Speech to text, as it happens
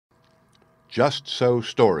Just So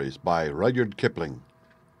Stories by Rudyard Kipling.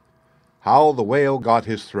 How the Whale Got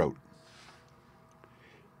His Throat.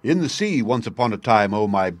 In the sea once upon a time, O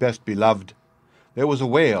my best beloved, there was a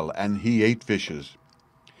whale, and he ate fishes.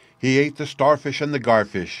 He ate the starfish and the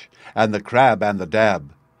garfish, and the crab and the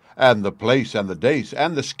dab, and the plaice and the dace,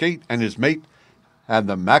 and the skate and his mate, and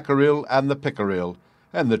the mackerel and the pickerel,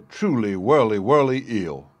 and the truly whirly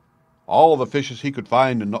eel. All the fishes he could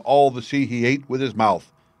find in all the sea he ate with his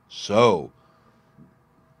mouth, so.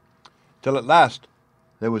 Till at last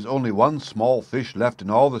there was only one small fish left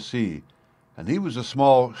in all the sea, and he was a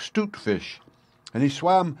small stoat-fish, and he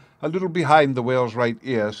swam a little behind the whale's right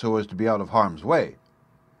ear so as to be out of harm's way.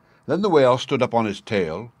 Then the whale stood up on his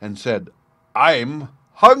tail and said, "I'm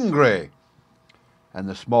hungry." And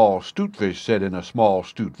the small stoat-fish said in a small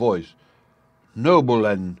stoat voice, "Noble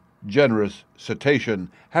and generous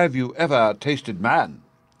cetacean, have you ever tasted man?"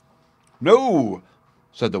 "No,"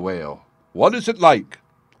 said the whale. "What is it like?"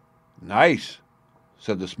 "Nice,"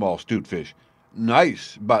 said the small stoat-fish.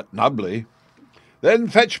 "Nice, but nubbly." "Then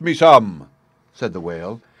fetch me some," said the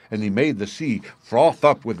whale, and he made the sea froth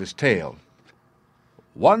up with his tail.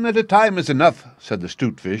 "One at a time is enough," said the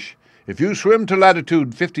stoat-fish. "If you swim to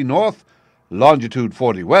latitude 50 north, longitude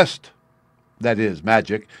 40 west, that is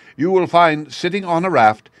magic, you will find sitting on a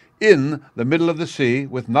raft in the middle of the sea,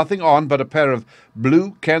 with nothing on but a pair of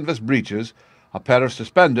blue canvas breeches, a pair of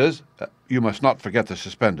suspenders, you must not forget the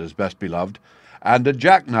suspenders, best beloved, and a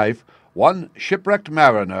jackknife, one shipwrecked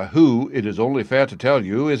mariner who, it is only fair to tell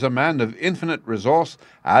you, is a man of infinite resource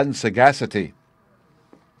and sagacity."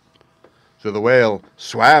 So the whale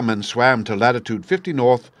swam and swam to latitude 50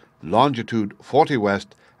 north, longitude 40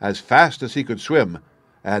 west, as fast as he could swim,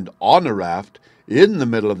 and on a raft, in the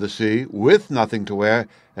middle of the sea, with nothing to wear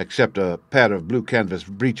except a pair of blue canvas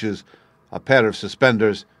breeches, a pair of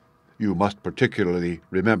suspenders, you must particularly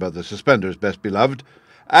remember the suspenders, best beloved,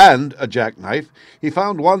 and a jackknife, he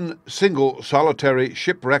found one single solitary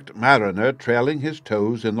shipwrecked mariner trailing his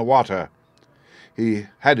toes in the water. He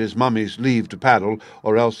had his mummy's leave to paddle,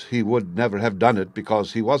 or else he would never have done it,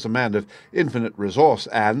 because he was a man of infinite resource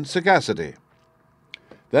and sagacity.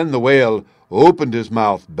 Then the whale opened his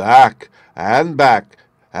mouth back and back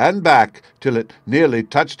and back till it nearly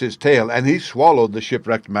touched his tail, and he swallowed the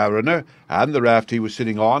shipwrecked mariner, and the raft he was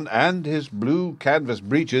sitting on, and his blue canvas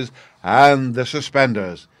breeches, and the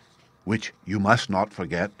suspenders, which you must not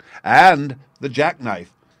forget, and the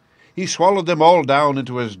jackknife. He swallowed them all down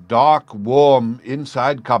into his dark, warm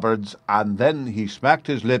inside cupboards, and then he smacked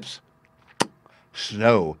his lips,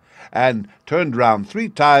 so, and turned round 3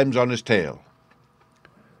 times on his tail.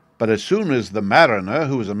 But as soon as the mariner,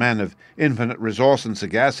 who was a man of infinite resource and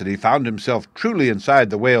sagacity, found himself truly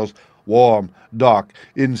inside the whale's warm, dark,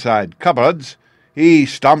 inside cupboards, he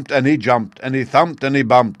stumped and he jumped, and he thumped and he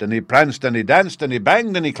bumped, and he pranced and he danced, and he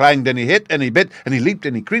banged and he clanged, and he hit and he bit, and he leaped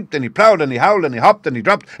and he creeped, and he prowled and he howled, and he hopped and he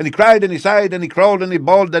dropped, and he cried and he sighed, and he crawled and he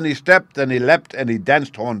bawled, and he stepped and he leapt, and he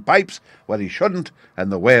danced hornpipes where he shouldn't,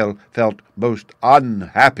 and the whale felt most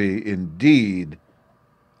unhappy indeed.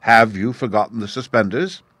 Have you forgotten the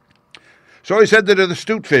suspenders? So he said to the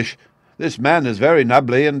stoat-fish, "This man is very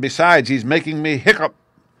nubbly, and besides he's making me hiccup.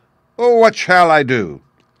 Oh, what shall I do?"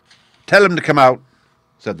 "Tell him to come out,"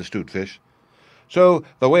 said the stoat-fish. So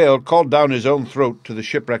the whale called down his own throat to the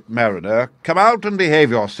shipwrecked mariner, "Come out and behave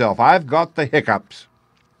yourself. I've got the hiccups."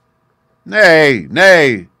 "Nay,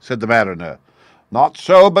 nay," said the mariner. "Not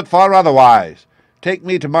so, but far otherwise. Take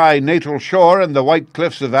me to my natal shore and the white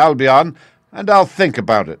cliffs of Albion, and I'll think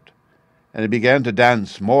about it." And he began to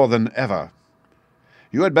dance more than ever.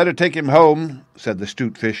 "You had better take him home," said the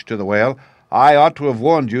stoat-fish to the whale. "I ought to have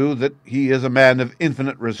warned you that he is a man of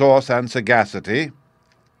infinite resource and sagacity."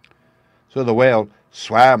 So the whale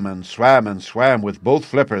swam and swam and swam with both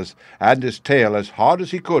flippers and his tail as hard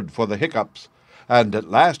as he could for the hiccups, and at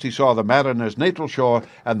last he saw the mariner's natal shore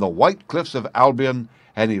and the white cliffs of Albion,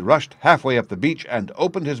 and he rushed halfway up the beach and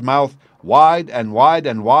opened his mouth wide and wide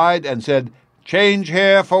and wide and said, "Change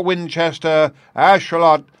here for Winchester,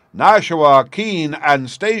 Ashuelot, Nashua, Keene, and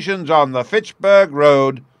stations on the Fitchburg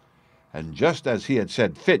Road." And just as he had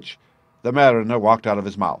said Fitch, the mariner walked out of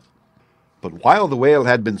his mouth. But while the whale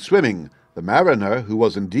had been swimming, the mariner, who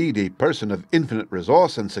was indeed a person of infinite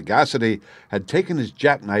resource and sagacity, had taken his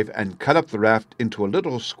jackknife and cut up the raft into a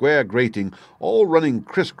little square grating, all running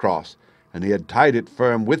criss-cross, and he had tied it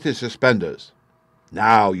firm with his suspenders.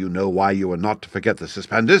 Now you know why you are not to forget the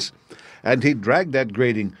suspenders. And he dragged that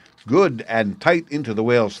grating good and tight into the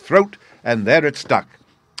whale's throat, and there it stuck.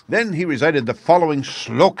 Then he recited the following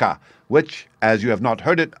sloka, which, as you have not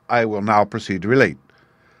heard it, I will now proceed to relate.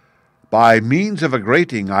 "By means of a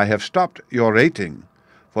grating I have stopped your rating.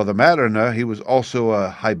 For the mariner, he was also a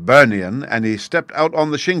Hibernian, and he stepped out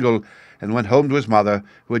on the shingle and went home to his mother,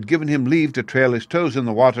 who had given him leave to trail his toes in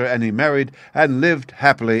the water, and he married and lived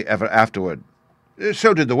happily ever afterward.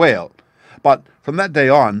 So did the whale. But from that day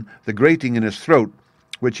on, the grating in his throat,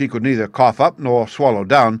 which he could neither cough up nor swallow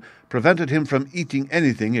down, prevented him from eating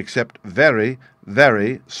anything except very,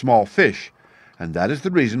 very small fish, and that is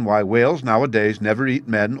the reason why whales nowadays never eat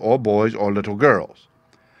men or boys or little girls.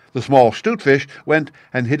 The small stutefish went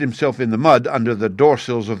and hid himself in the mud under the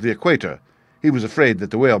door-sills of the equator. He was afraid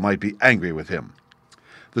that the whale might be angry with him.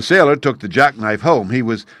 The sailor took the jackknife home. He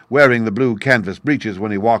was wearing the blue canvas breeches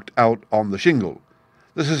when he walked out on the shingle.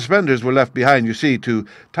 The suspenders were left behind, you see, to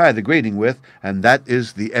tie the grating with, and that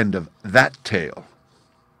is the end of that tale.